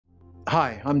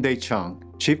Hi, I'm Chung,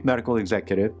 Chief Medical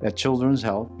Executive at Children's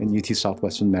Health and UT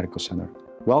Southwestern Medical Center.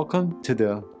 Welcome to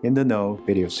the In the Know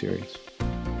video series.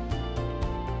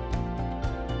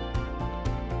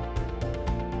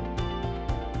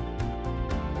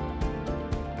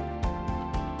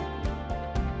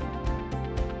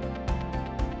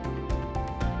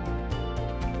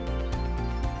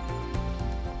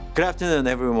 Good afternoon,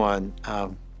 everyone.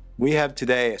 We have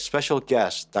today a special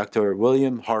guest, Dr.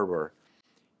 William Harbour.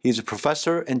 He's a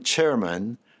professor and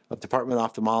chairman of Department of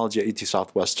Ophthalmology at UT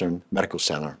Southwestern Medical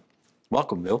Center.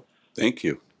 Welcome, Bill. Thank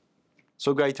you.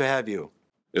 So great to have you.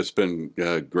 It's been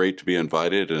great to be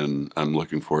invited, and I'm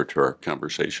looking forward to our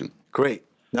conversation. Great.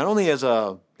 Not only as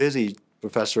a busy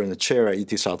professor in the chair at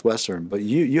UT Southwestern, but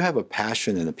you have a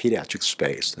passion in the pediatric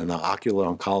space and the ocular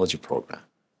oncology program.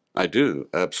 I do,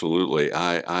 absolutely.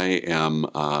 I am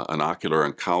an ocular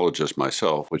oncologist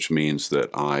myself, which means that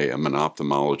I am an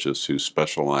ophthalmologist who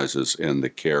specializes in the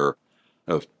care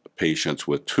of patients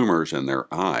with tumors in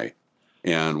their eye.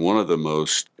 And one of the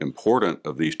most important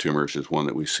of these tumors is one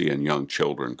that we see in young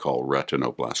children called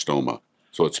retinoblastoma.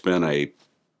 So it's been a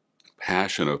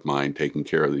passion of mine taking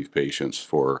care of these patients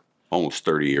for almost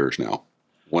 30 years now.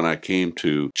 When I came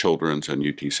to Children's and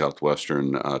UT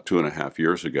Southwestern 2.5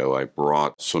 years ago, I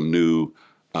brought some new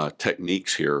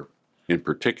techniques here, in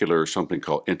particular something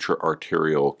called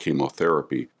intra-arterial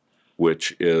chemotherapy,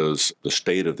 which is the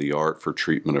state-of-the-art for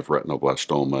treatment of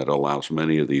retinoblastoma. It allows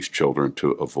many of these children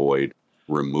to avoid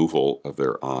removal of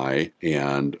their eye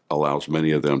and allows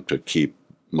many of them to keep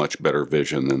much better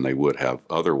vision than they would have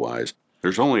otherwise.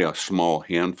 There's only a small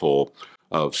handful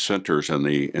of centers in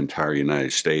the entire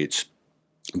United States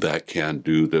that can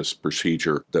do this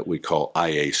procedure that we call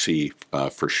IAC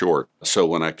for short. So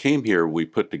when I came here, we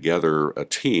put together a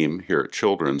team here at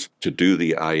Children's to do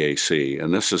the IAC,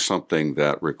 and this is something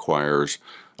that requires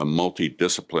a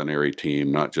multidisciplinary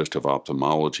team, not just of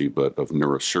ophthalmology, but of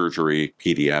neurosurgery,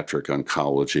 pediatric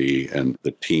oncology, and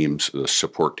the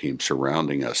support teams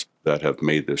surrounding us that have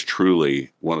made this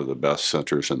truly one of the best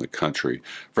centers in the country.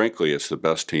 Frankly, it's the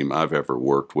best team I've ever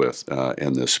worked with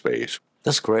in this space.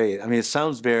 That's great. I mean, it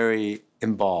sounds very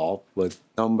involved with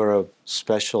a number of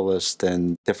specialists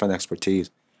and different expertise.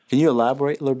 Can you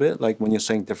elaborate a little bit? Like when you're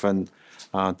saying different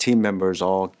team members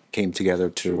all came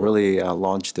together to really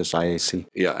launch this IAC?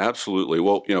 Yeah, absolutely.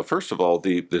 Well, first of all,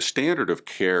 the standard of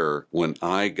care when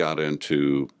I got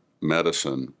into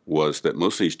medicine was that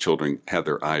most of these children had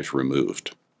their eyes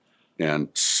removed. And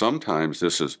sometimes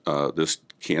this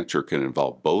cancer can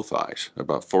involve both eyes.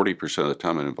 About 40% of the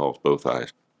time it involves both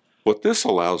eyes. What this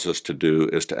allows us to do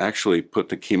is to actually put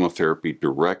the chemotherapy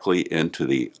directly into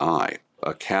the eye.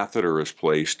 A catheter is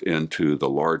placed into the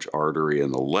large artery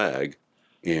in the leg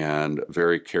and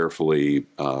very carefully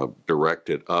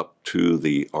directed up to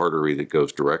the artery that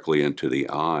goes directly into the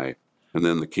eye. And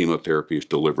then the chemotherapy is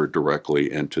delivered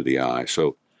directly into the eye.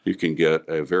 So you can get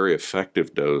a very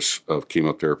effective dose of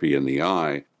chemotherapy in the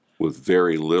eye with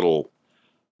very little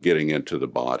getting into the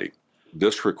body.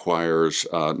 This requires,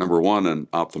 number one, an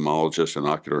ophthalmologist and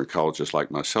ocular oncologist like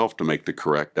myself to make the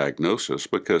correct diagnosis,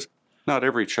 because not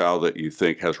every child that you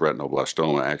think has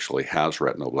retinoblastoma actually has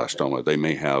retinoblastoma. They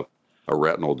may have a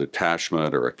retinal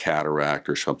detachment or a cataract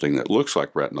or something that looks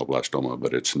like retinoblastoma,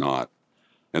 but it's not.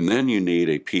 And then you need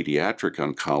a pediatric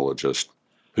oncologist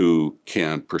who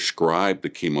can prescribe the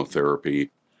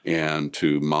chemotherapy and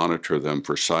to monitor them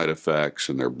for side effects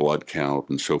and their blood count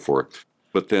and so forth.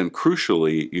 But then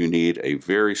crucially, you need a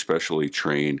very specially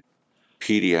trained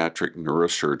pediatric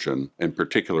neurosurgeon, in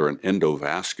particular an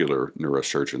endovascular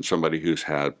neurosurgeon, somebody who's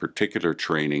had particular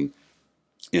training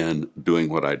in doing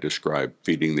what I described,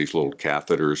 feeding these little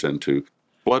catheters into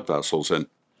blood vessels. And,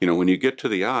 when you get to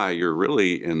the eye, you're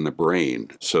really in the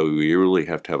brain. So you really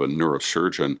have to have a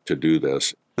neurosurgeon to do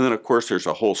this. And then, of course, there's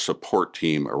a whole support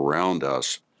team around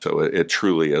us. So it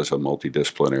truly is a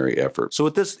multidisciplinary effort. So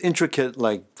with this intricate,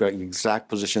 exact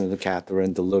position of the catheter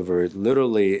and delivered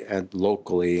literally and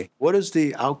locally, what has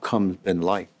the outcome been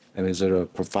like? I mean, is it a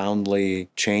profoundly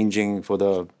changing for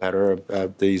the better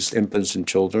of these infants and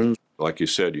children? Like you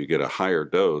said, you get a higher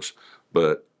dose,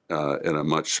 but in a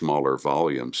much smaller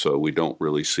volume. So we don't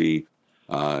really see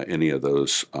any of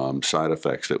those side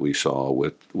effects that we saw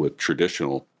with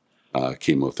traditional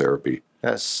chemotherapy.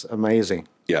 That's amazing.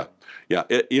 Yeah. Yeah,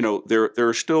 there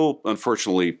are still,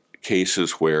 unfortunately,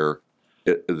 cases where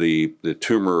the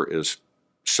tumor is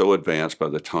so advanced by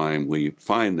the time we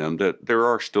find them that there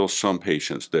are still some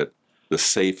patients that the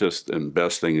safest and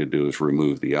best thing to do is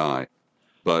remove the eye.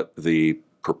 But the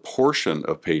proportion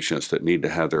of patients that need to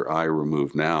have their eye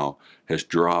removed now has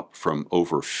dropped from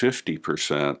over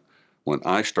 50% when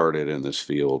I started in this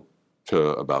field to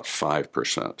about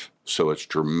 5%. So it's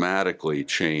dramatically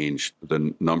changed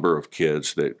the number of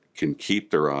kids that can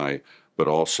keep their eye, but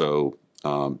also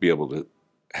be able to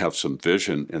have some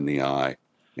vision in the eye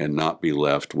and not be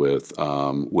left with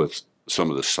some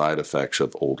of the side effects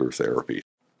of older therapies.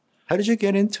 How did you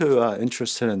get into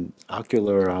interested in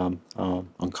ocular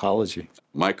oncology?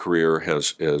 My career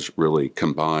has really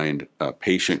combined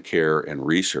patient care and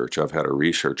research. I've had a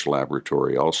research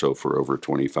laboratory also for over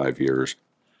 25 years.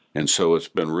 And so it's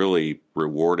been really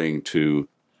rewarding to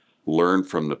learn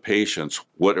from the patients,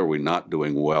 what are we not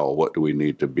doing well? What do we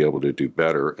need to be able to do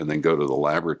better? And then go to the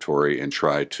laboratory and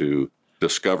try to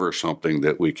discover something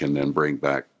that we can then bring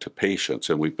back to patients.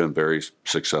 And we've been very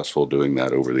successful doing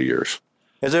that over the years.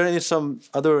 Is there some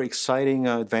other exciting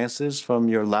advances from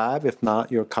your lab, if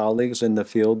not your colleagues in the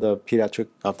field of pediatric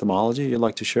ophthalmology you'd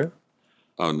like to share?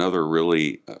 Another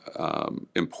really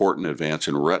important advance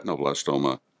in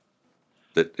retinoblastoma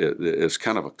that is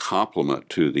kind of a complement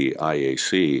to the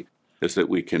IAC is that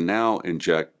we can now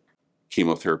inject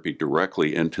chemotherapy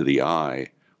directly into the eye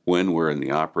when we're in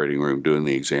the operating room doing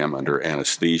the exam under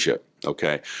anesthesia.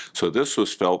 Okay, so this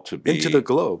was felt to be Into the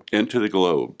globe. Into the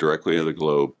globe, directly into the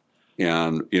globe.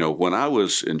 And, when I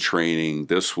was in training,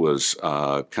 this was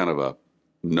kind of a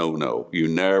no-no. You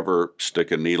never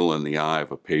stick a needle in the eye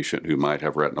of a patient who might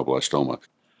have retinoblastoma.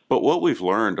 But what we've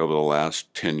learned over the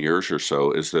last 10 years or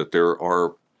so is that there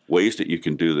are ways that you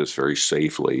can do this very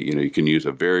safely. You can use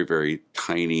a very, very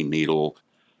tiny needle.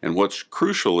 And what's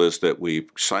crucial is that we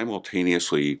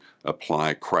simultaneously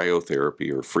apply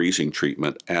cryotherapy or freezing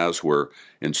treatment as we're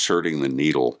inserting the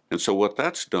needle. And so what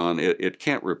that's done, it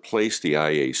can't replace the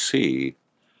IAC,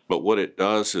 but what it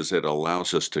does is it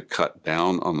allows us to cut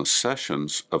down on the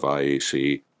sessions of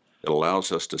IAC. It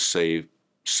allows us to save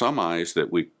some eyes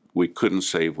that we couldn't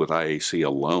save with IAC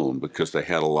alone because they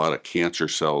had a lot of cancer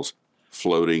cells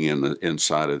floating in the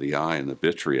inside of the eye in the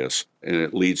vitreous. And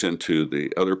it leads into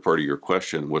the other part of your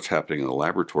question, what's happening in the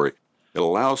laboratory. It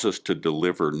allows us to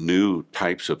deliver new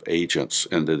types of agents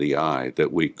into the eye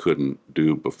that we couldn't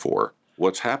do before.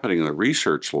 What's happening in the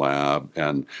research lab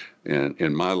and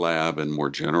in my lab and more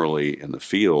generally in the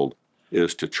field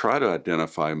is to try to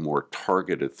identify more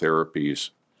targeted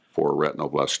therapies for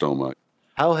retinoblastoma.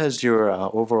 How has your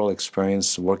overall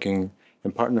experience working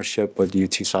in partnership with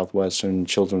UT Southwestern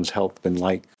Children's Health been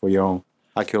like for your own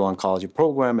ocular oncology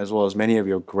program, as well as many of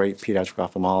your great pediatric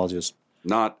ophthalmologists?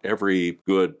 Not every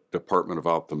good Department of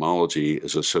Ophthalmology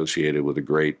is associated with a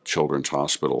great children's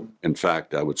hospital. In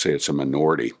fact, I would say it's a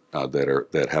minority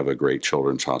that have a great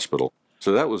children's hospital.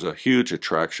 So that was a huge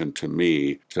attraction to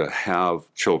me to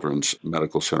have Children's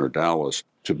Medical Center Dallas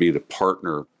to be the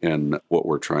partner in what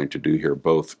we're trying to do here,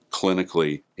 both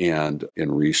clinically and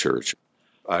in research.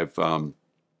 I've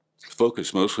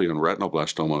focused mostly on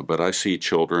retinoblastoma, but I see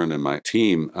children, and my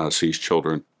team sees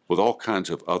children with all kinds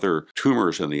of other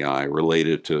tumors in the eye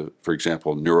related to, for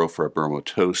example,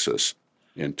 neurofibromatosis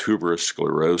and tuberous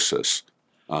sclerosis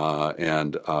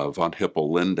and von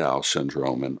Hippel-Lindau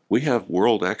syndrome. And we have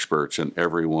world experts in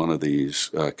every one of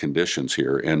these conditions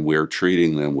here, and we're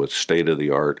treating them with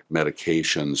state-of-the-art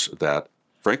medications that,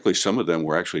 frankly, some of them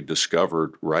were actually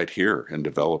discovered right here and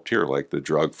developed here, like the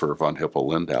drug for von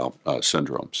Hippel-Lindau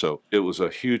syndrome. So it was a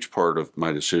huge part of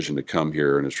my decision to come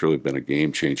here, and it's really been a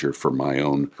game changer for my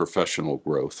own professional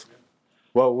growth.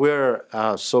 Well, we're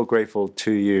so grateful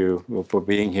to you for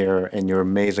being here and your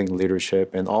amazing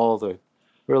leadership and all the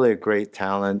really great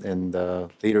talent and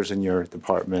leaders in your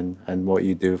department and what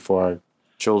you do for our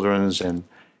children's and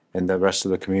the rest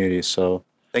of the community. So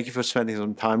thank you for spending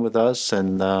some time with us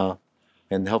and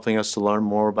helping us to learn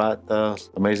more about the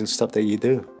amazing stuff that you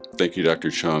do. Thank you,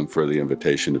 Dr. Chung, for the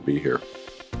invitation to be here.